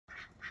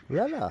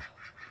Leila,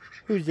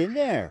 who's in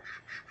there?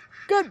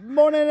 Good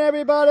morning,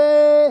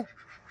 everybody.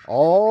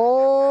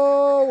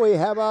 Oh, we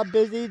have a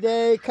busy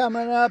day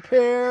coming up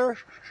here,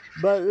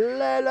 but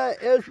Leila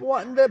is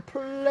wanting to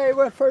play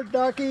with her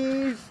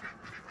duckies.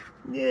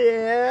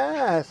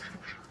 Yes.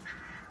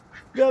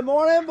 Good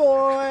morning,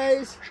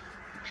 boys.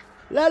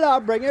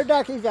 Leila, bring your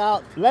duckies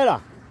out.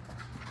 Leila,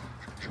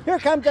 here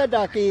comes the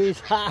duckies.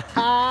 Ha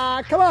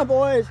ha. Come on,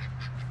 boys.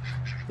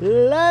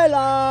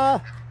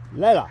 Leila.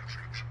 Leila.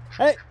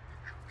 Hey.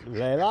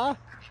 Leila.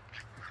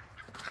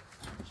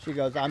 She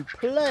goes, I'm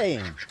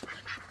playing.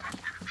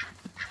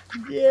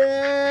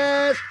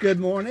 Yes. Good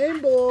morning,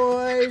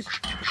 boys.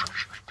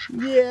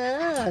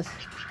 Yes.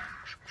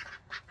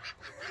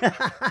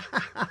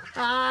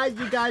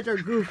 You guys are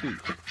goofy.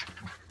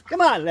 Come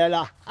on,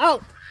 Leila.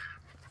 Out.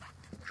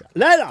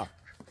 Leila.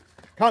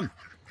 Come.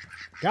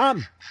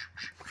 Come.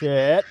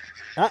 Sit.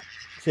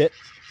 Sit.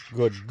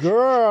 Good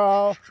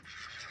girl.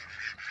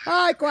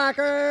 Hi,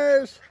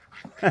 quackers.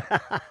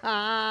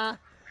 Come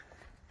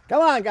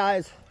on,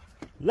 guys.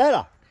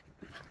 Leila.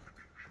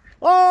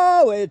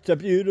 Oh, it's a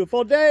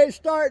beautiful day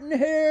starting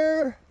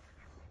here.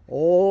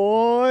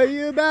 Oh,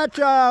 you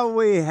betcha.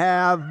 We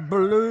have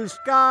blue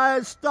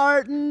skies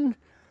starting.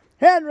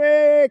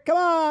 Henry, come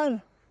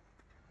on.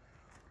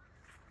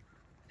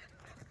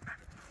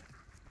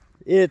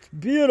 It's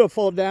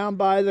beautiful down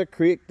by the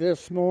creek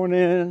this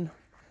morning.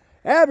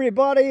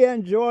 Everybody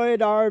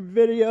enjoyed our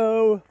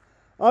video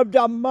of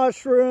the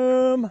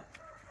mushroom.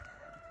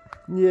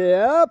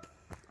 Yep.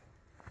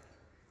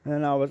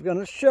 And I was going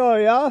to show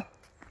you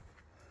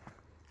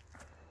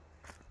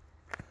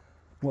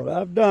what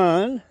I've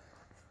done.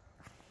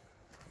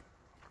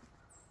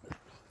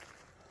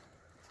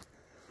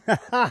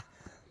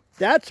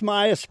 That's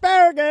my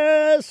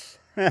asparagus.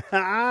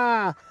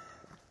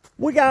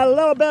 We got a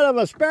little bit of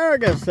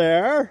asparagus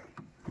there.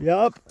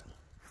 Yup.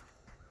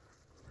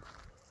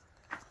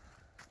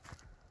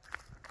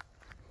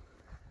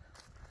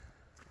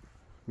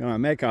 Gonna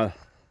make a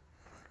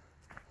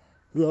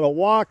little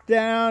walk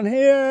down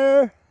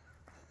here.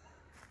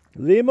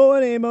 Limu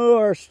and Emu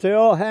are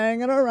still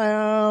hanging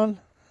around.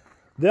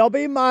 They'll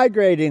be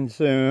migrating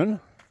soon.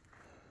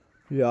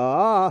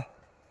 Yeah.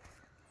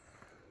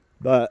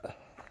 But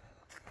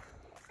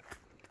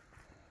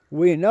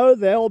we know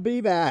they'll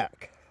be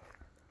back.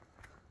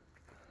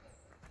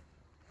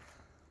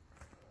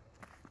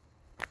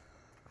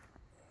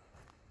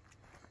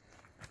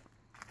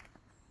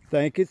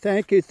 Thank you,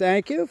 thank you,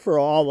 thank you for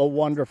all the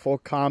wonderful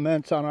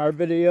comments on our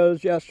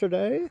videos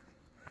yesterday.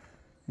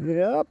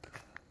 Yep.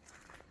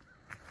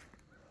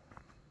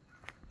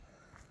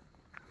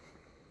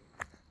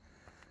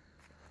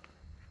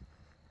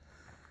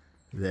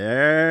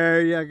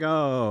 There you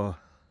go.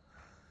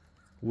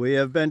 We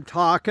have been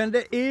talking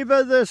to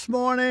Eva this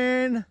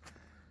morning,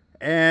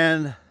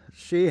 and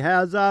she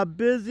has a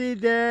busy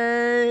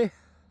day.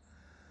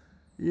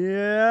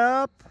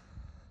 Yep.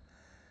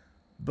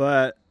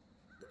 But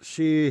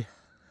she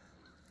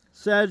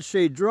said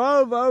she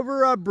drove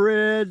over a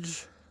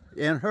bridge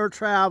in her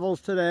travels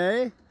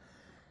today,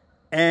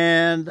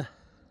 and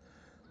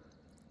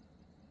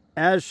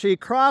as she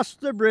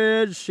crossed the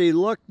bridge, she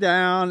looked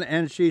down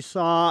and she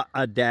saw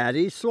a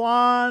daddy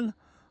swan,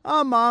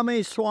 a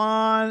mommy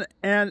swan,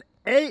 and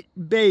 8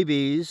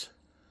 babies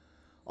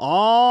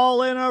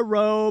all in a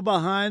row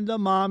behind the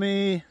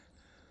mommy.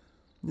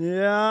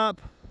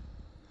 Yep.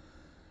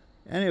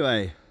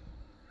 Anyway,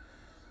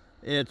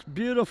 it's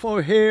beautiful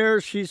here.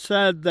 She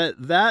said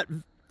that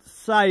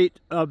sight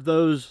of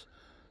those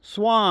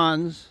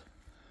swans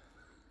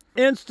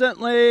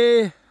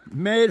instantly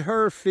made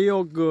her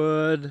feel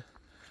good.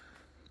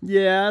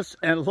 Yes,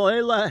 and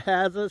Leila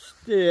has a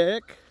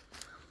stick.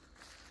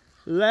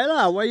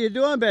 Leila, what are you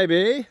doing,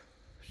 baby?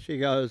 She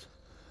goes,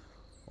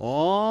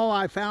 oh,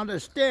 I found a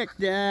stick,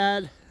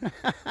 Dad.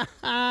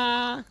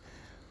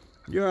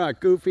 You're a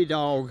goofy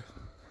dog.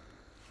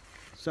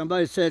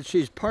 Somebody said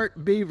she's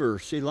part beaver.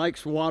 She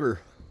likes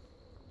water.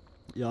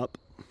 Yup.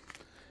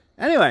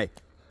 Anyway,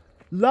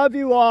 love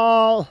you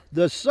all.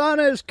 The sun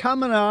is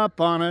coming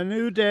up on a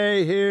new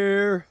day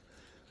here.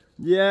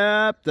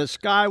 Yep, the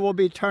sky will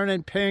be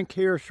turning pink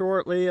here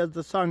shortly as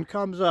the sun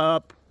comes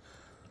up.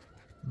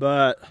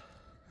 But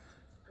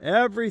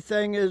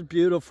everything is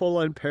beautiful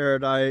in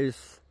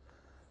paradise.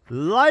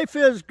 Life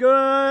is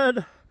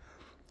good.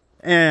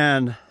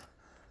 And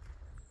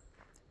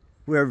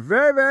we're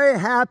very, very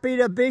happy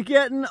to be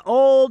getting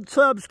old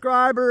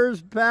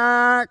subscribers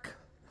back.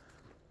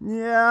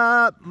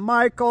 Yeah,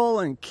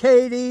 Michael and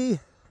Katie.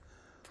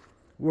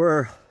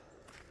 We're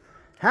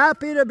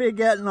happy to be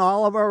getting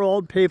all of our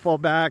old people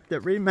back that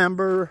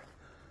remember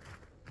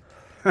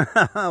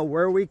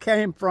where we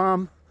came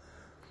from,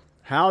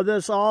 how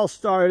this all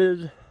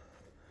started.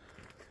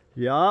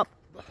 Yup.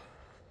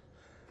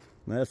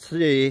 Let's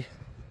see.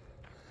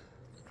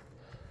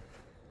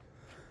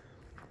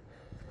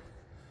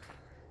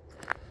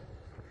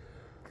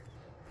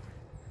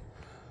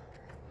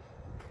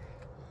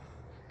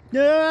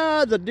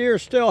 Yeah, the deer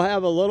still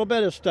have a little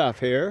bit of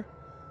stuff here.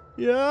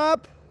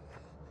 Yep.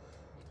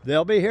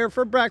 They'll be here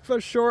for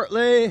breakfast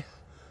shortly.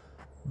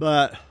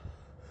 But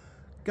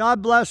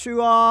God bless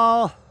you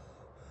all.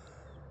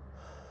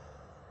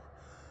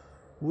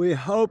 We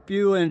hope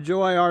you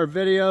enjoy our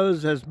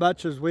videos as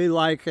much as we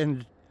like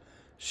and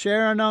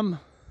sharing them.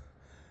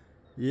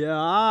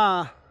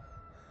 Yeah,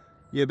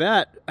 you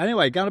bet.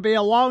 Anyway, gonna be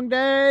a long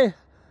day.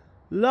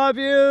 Love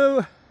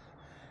you.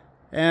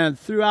 And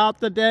throughout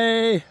the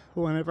day,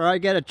 whenever I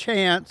get a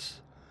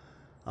chance,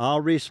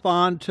 I'll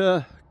respond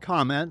to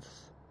comments.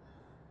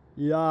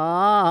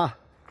 Yeah.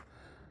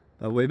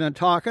 But we've been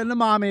talking to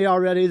Mommy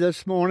already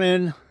this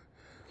morning.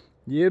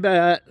 You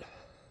bet.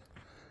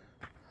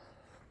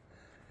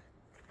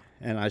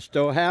 And I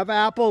still have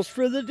apples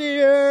for the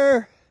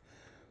deer.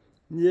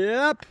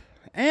 Yep.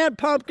 And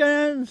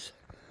pumpkins.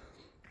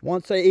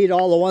 Once they eat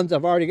all the ones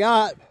I've already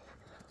got.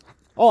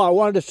 Oh, I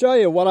wanted to show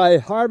you what I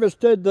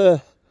harvested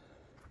the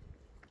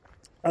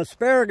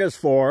asparagus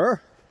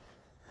for.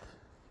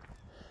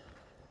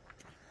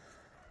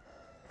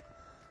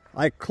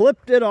 I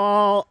clipped it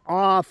all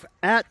off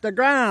at the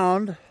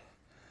ground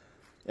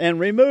and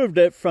removed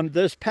it from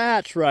this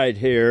patch right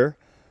here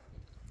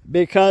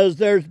because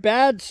there's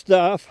bad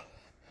stuff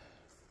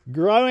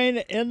growing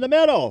in the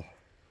middle.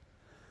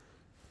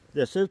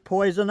 This is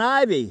poison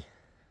ivy.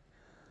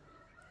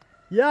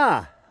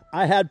 Yeah,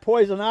 I had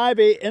poison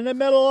ivy in the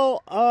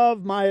middle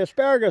of my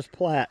asparagus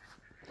plat.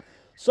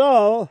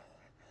 So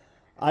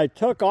I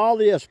took all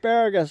the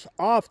asparagus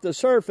off the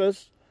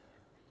surface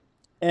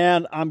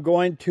and I'm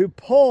going to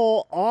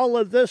pull all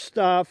of this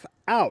stuff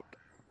out.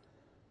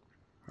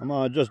 I'm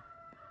going to just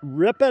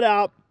rip it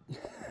out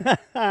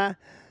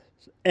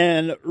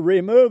and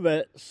remove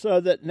it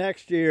so that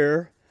next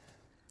year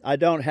I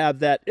don't have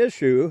that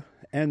issue.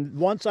 And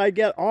once I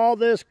get all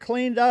this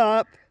cleaned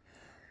up,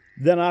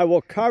 then I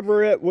will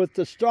cover it with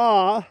the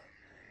straw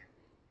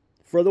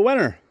for the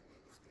winter.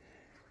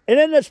 And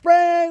in the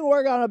spring,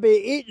 we're going to be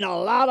eating a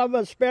lot of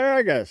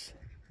asparagus.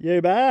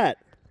 You bet.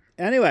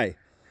 Anyway,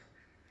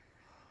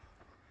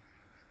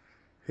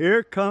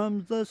 here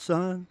comes the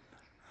sun.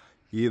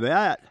 You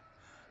bet.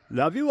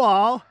 Love you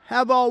all.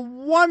 Have a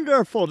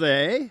wonderful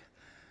day.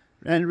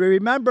 And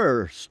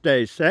remember,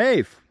 stay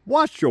safe.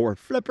 Wash your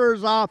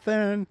flippers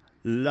often.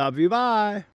 Love you. Bye.